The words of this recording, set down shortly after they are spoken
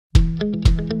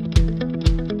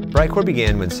BriteCore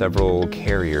began when several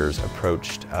carriers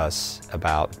approached us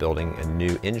about building a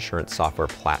new insurance software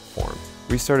platform.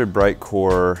 We started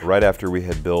BriteCore right after we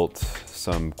had built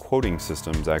some quoting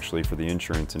systems actually for the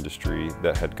insurance industry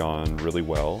that had gone really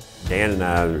well. Dan and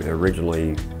I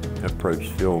originally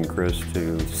approached Phil and Chris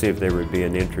to see if there would be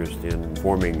an interest in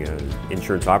forming an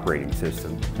insurance operating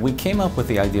system. We came up with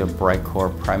the idea of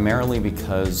BriteCore primarily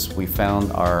because we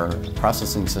found our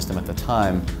processing system at the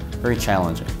time very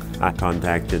challenging. I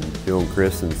contacted Phil and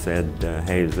Chris and said,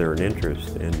 hey, is there an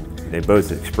interest? And they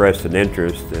both expressed an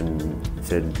interest and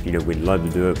said, you know, we'd love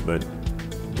to do it, but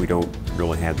we don't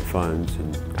really have the funds.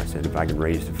 And I said, if I can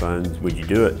raise the funds, would you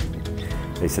do it?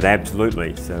 They said,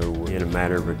 absolutely. So in a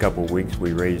matter of a couple of weeks,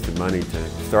 we raised the money to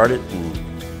start it,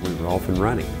 and we were off and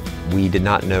running. We did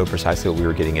not know precisely what we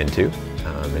were getting into,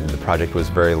 and the project was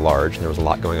very large and there was a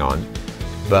lot going on.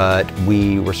 But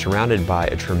we were surrounded by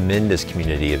a tremendous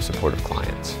community of supportive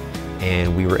clients.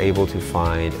 And we were able to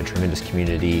find a tremendous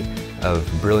community of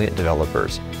brilliant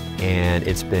developers. And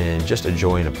it's been just a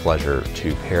joy and a pleasure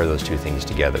to pair those two things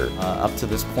together. Up to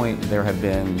this point, there have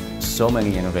been so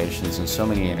many innovations and so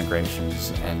many integrations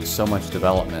and so much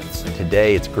development. And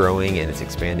today it's growing and it's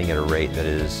expanding at a rate that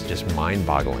is just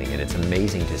mind-boggling, and it's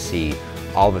amazing to see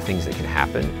all the things that can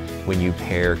happen when you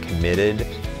pair committed,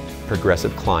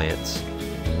 progressive clients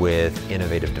with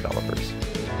innovative developers.